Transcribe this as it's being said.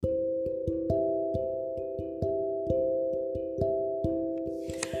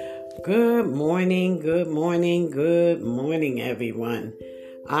Good morning, good morning, good morning, everyone.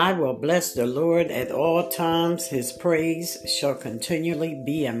 I will bless the Lord at all times. His praise shall continually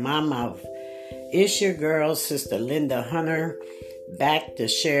be in my mouth. It's your girl, Sister Linda Hunter, back to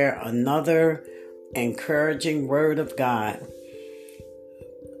share another encouraging word of God.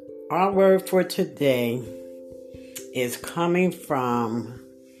 Our word for today is coming from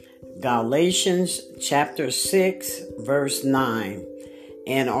Galatians chapter 6, verse 9.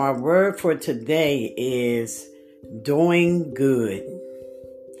 And our word for today is doing good.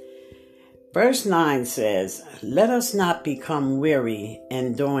 Verse 9 says, "Let us not become weary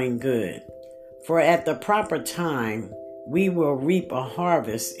in doing good, for at the proper time we will reap a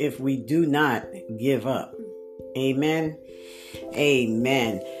harvest if we do not give up." Amen.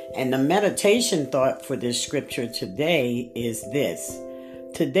 Amen. And the meditation thought for this scripture today is this.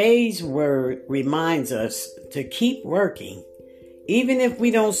 Today's word reminds us to keep working. Even if we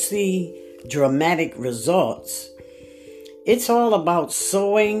don't see dramatic results, it's all about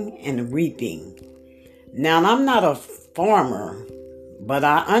sowing and reaping. Now, I'm not a farmer, but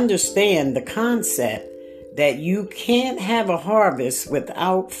I understand the concept that you can't have a harvest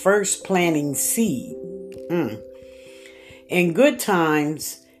without first planting seed. In good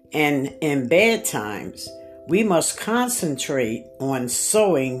times and in bad times, we must concentrate on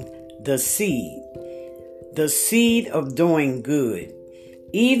sowing the seed of doing good.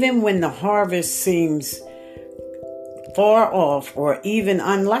 Even when the harvest seems far off or even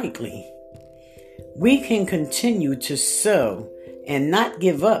unlikely, we can continue to sow and not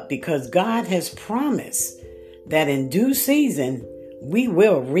give up because God has promised that in due season we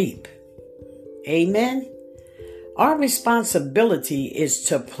will reap. Amen. Our responsibility is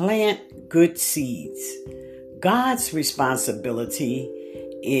to plant good seeds. God's responsibility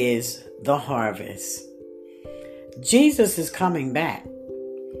is the harvest. Jesus is coming back.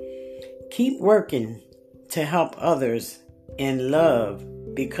 Keep working to help others in love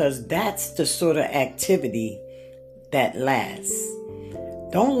because that's the sort of activity that lasts.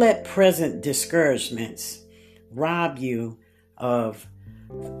 Don't let present discouragements rob you of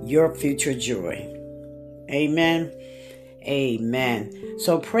your future joy. Amen. Amen.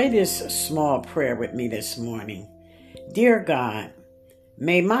 So pray this small prayer with me this morning. Dear God,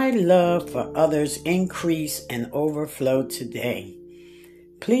 may my love for others increase and overflow today.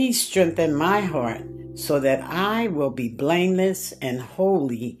 Please strengthen my heart so that I will be blameless and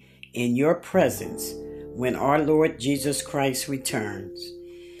holy in your presence when our Lord Jesus Christ returns.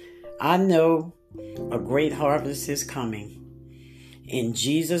 I know a great harvest is coming. In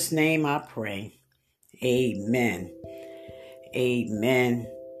Jesus' name I pray. Amen. Amen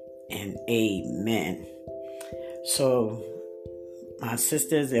and amen. So, my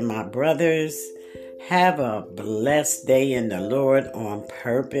sisters and my brothers, have a blessed day in the Lord on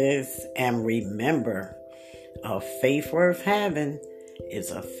purpose. And remember, a faith worth having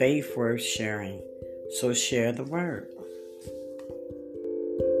is a faith worth sharing. So share the word.